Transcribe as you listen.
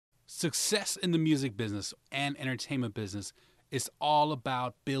Success in the music business and entertainment business is all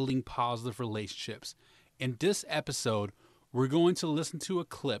about building positive relationships. In this episode, we're going to listen to a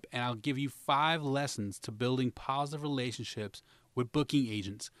clip and I'll give you 5 lessons to building positive relationships with booking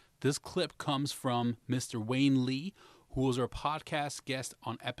agents. This clip comes from Mr. Wayne Lee, who was our podcast guest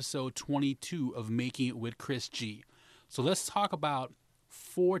on episode 22 of Making It with Chris G. So let's talk about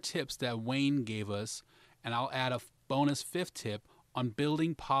 4 tips that Wayne gave us, and I'll add a bonus 5th tip on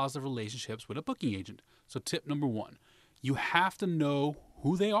building positive relationships with a booking agent. So tip number 1, you have to know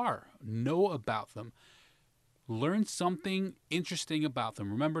who they are, know about them, learn something interesting about them.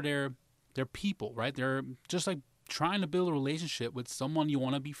 Remember, they're people, right? They're just like trying to build a relationship with someone you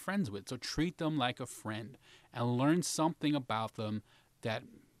want to be friends with. So treat them like a friend and learn something about them that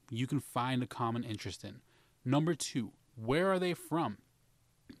you can find a common interest in. Number 2, where are they from?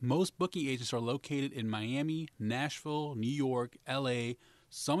 Most booking agents are located in Miami, Nashville, New York, LA,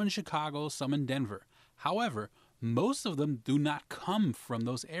 some in Chicago, some in Denver. However, most of them do not come from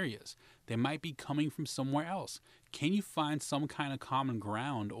those areas. They might be coming from somewhere else. Can you find some kind of common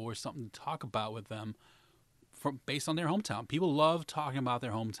ground or something to talk about with them based on their hometown? People love talking about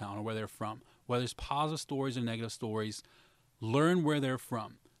their hometown or where they're from. Whether it's positive stories or negative stories, learn where they're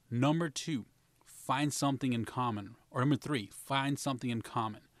from. Number 2, find something in common. Or number 3, find something in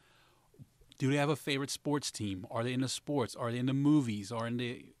common. Do they have a favorite sports team? Are they into sports? Are they into movies? Are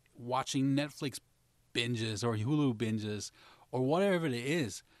they watching Netflix binges or Hulu binges or whatever it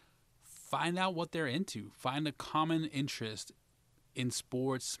is? Find out what they're into. Find a common interest in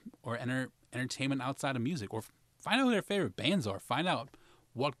sports or entertainment outside of music, or find out who their favorite bands are. Find out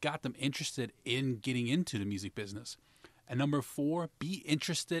what got them interested in getting into the music business. And number 4, be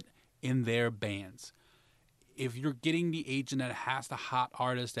interested in their bands. If you're getting the agent that has the hot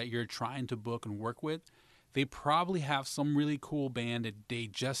artist that you're trying to book and work with, they probably have some really cool band that they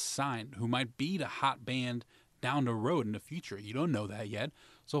just signed who might be the hot band down the road in the future. You don't know that yet.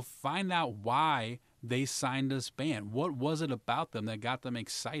 So find out why they signed this band. What was it about them that got them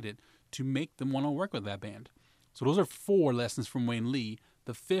excited to make them want to work with that band? So those are 4 lessons from Wayne Lee.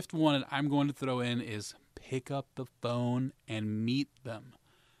 The 5th one that I'm going to throw in is pick up the phone and meet them.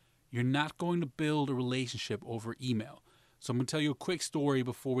 You're not going to build a relationship over email. So I'm going to tell you a quick story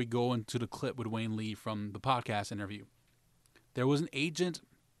before we go into the clip with Wayne Lee from the podcast interview. There was an agent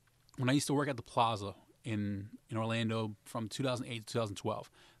when I used to work at the Plaza in Orlando from 2008 to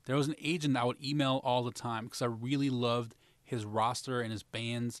 2012. There was an agent I would email all the time because I really loved his roster and his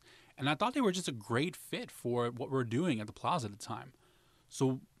bands. And I thought they were just a great fit for what we're doing at the Plaza at the time.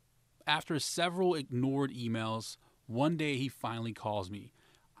 So after several ignored emails, one day he finally calls me.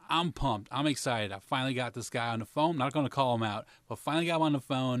 I'm pumped. I'm excited. I finally got this guy on the phone. I'm not going to call him out, but finally got him on the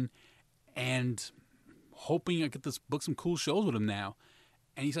phone and hoping I get to book some cool shows with him now.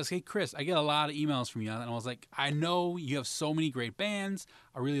 And he says, hey, Chris, I get a lot of emails from you. And I was like, I know you have so many great bands.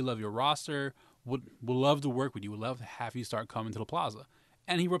 I really love your roster. Would love to work with you. Would love to have you start coming to the Plaza.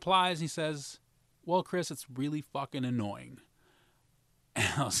 And he replies, he says, well, Chris, it's really fucking annoying.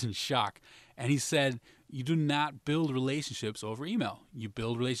 And I was in shock. And he said, you do not build relationships over email. You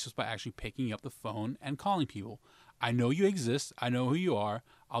build relationships by actually picking up the phone and calling people. I know you exist. I know who you are.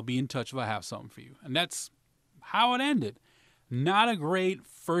 I'll be in touch if I have something for you. And that's how it ended. Not a great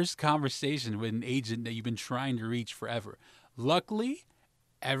first conversation with an agent that you've been trying to reach forever. Luckily,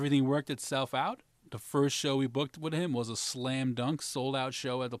 everything worked itself out. The first show we booked with him was a slam dunk, sold out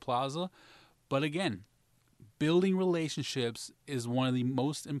show at the Plaza. But again, building relationships is one of the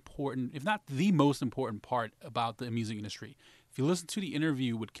most important, if not the most important part about the music industry. If you listen to the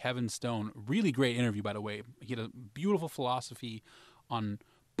interview with Kevin Stone, really great interview, by the way. He had a beautiful philosophy on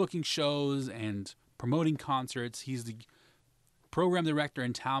booking shows and promoting concerts. He's the program director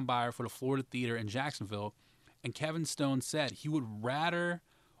and talent buyer for the Florida Theater in Jacksonville. And Kevin Stone said he would rather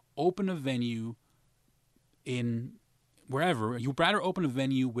open a venue in wherever. He would rather open a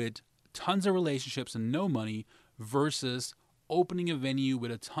venue with tons of relationships and no money versus opening a venue with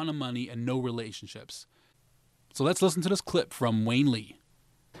a ton of money and no relationships. So let's listen to this clip from Wayne Lee.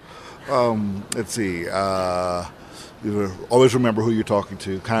 Let's see. You always remember who you're talking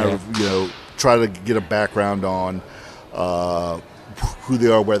to. Kind of, try to get a background on who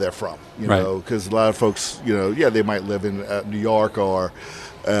they are, where they're from. You know, because a lot of folks, they might live in New York or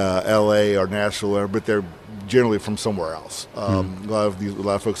L.A. or Nashville, but they're generally from somewhere else. A lot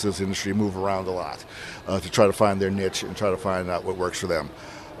of folks in this industry move around a lot to try to find their niche and try to find out what works for them.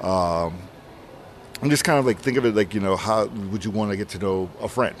 And just kind of like think of it like, how would you want to get to know a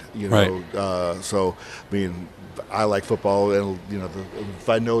friend? So, I mean, I like football, and if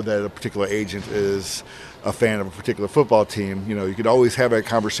I know that a particular agent is a fan of a particular football team, you could always have a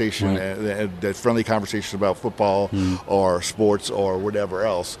conversation, and that friendly conversation about football or sports or whatever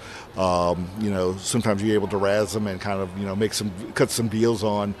else. Sometimes you're able to razz them and kind of cut some deals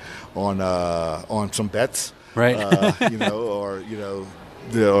on some bets, right?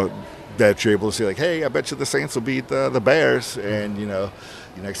 That you're able to say like, hey, I bet you the Saints will beat the Bears, and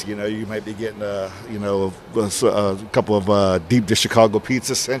next thing you know, you might be getting a couple of deep dish Chicago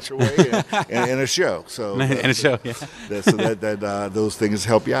pizzas sent your way, and a show. So and a show, yeah. So that those things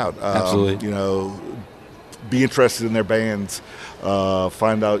help you out. Absolutely. Be interested in their bands.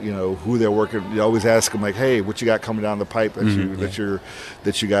 Find out who they're working. You always ask them like, hey, what you got coming down the pipe that you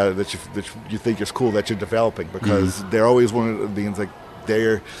think is cool that you're developing, because they're always one of the things like.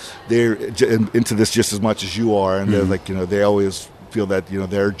 They're into this just as much as you are, and they're like they always feel that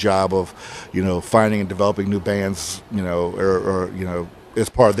their job of finding and developing new bands or is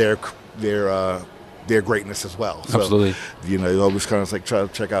part of their greatness as well. So, absolutely. You always kind of like try to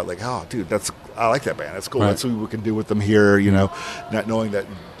check out like, oh, dude, I like that band. That's cool. Right. That's what we can do with them here. Not knowing that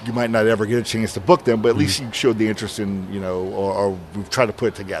you might not ever get a chance to book them, but at least you showed the interest in or we've tried to put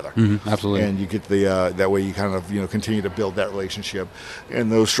it together. Absolutely. And you get the that way you kind of continue to build that relationship,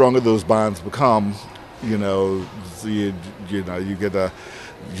 and the stronger those bonds become, you get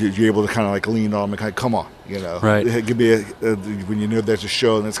you're able to kind of like lean on them and kind of come on, Right. Give me when there's a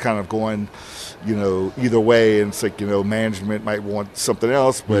show and it's kind of going, either way, and it's like management might want something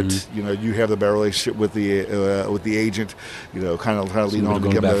else, but you have the better relationship with the agent, kind of lean on to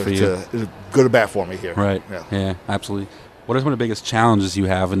give them to go to bat for me here. Right. Yeah, absolutely. What is one of the biggest challenges you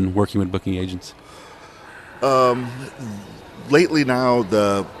have in working with booking agents? Lately now,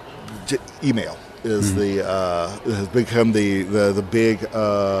 the email is has become the big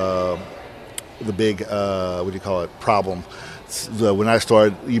what do you call it, problem. When I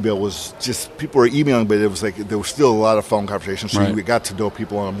started, email was just people were emailing, but it was like there was still a lot of phone conversations, so you got to know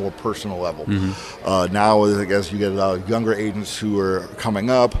people on a more personal level. Now, I guess you get a lot of younger agents who are coming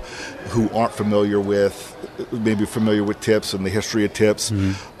up who aren't familiar with tips and the history of tips,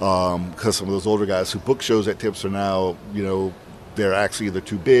 because some of those older guys who book shows at tips are now they're actually either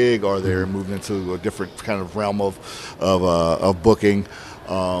too big or they're moving into a different kind of realm of booking.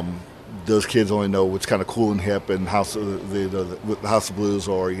 Those kids only know what's kind of cool and hip and House of Blues,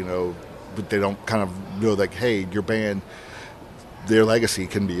 or but they don't kind of know like, hey, your band, their legacy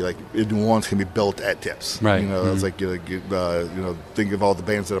can be like in New Orleans can be built at tips. Right. It's like think of all the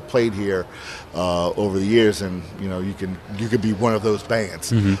bands that have played here over the years, and you could be one of those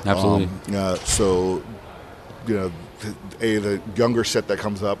bands. Absolutely. So the younger set that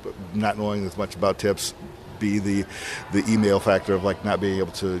comes up, not knowing as much about tips. Be the email factor of like not being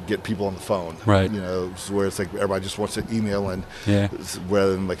able to get people on the phone, right? Where it's like everybody just wants to email, and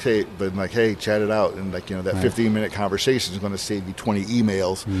rather than like hey, chat it out, and like that 15-minute conversation is going to save you 20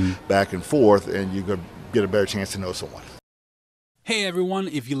 emails back and forth, and you could get a better chance to know someone. Hey everyone,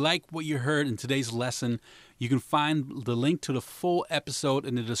 if you like what you heard in today's lesson, you can find the link to the full episode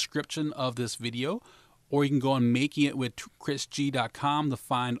in the description of this video, or you can go on makingitwithchrisg.com to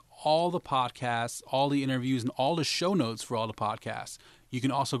find all the podcasts, all the interviews, and all the show notes for all the podcasts. You can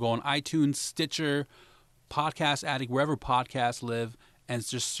also go on iTunes, Stitcher, Podcast Addict, wherever podcasts live, and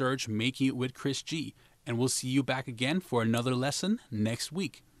just search Making It with Chris G. And we'll see you back again for another lesson next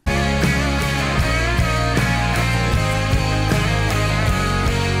week.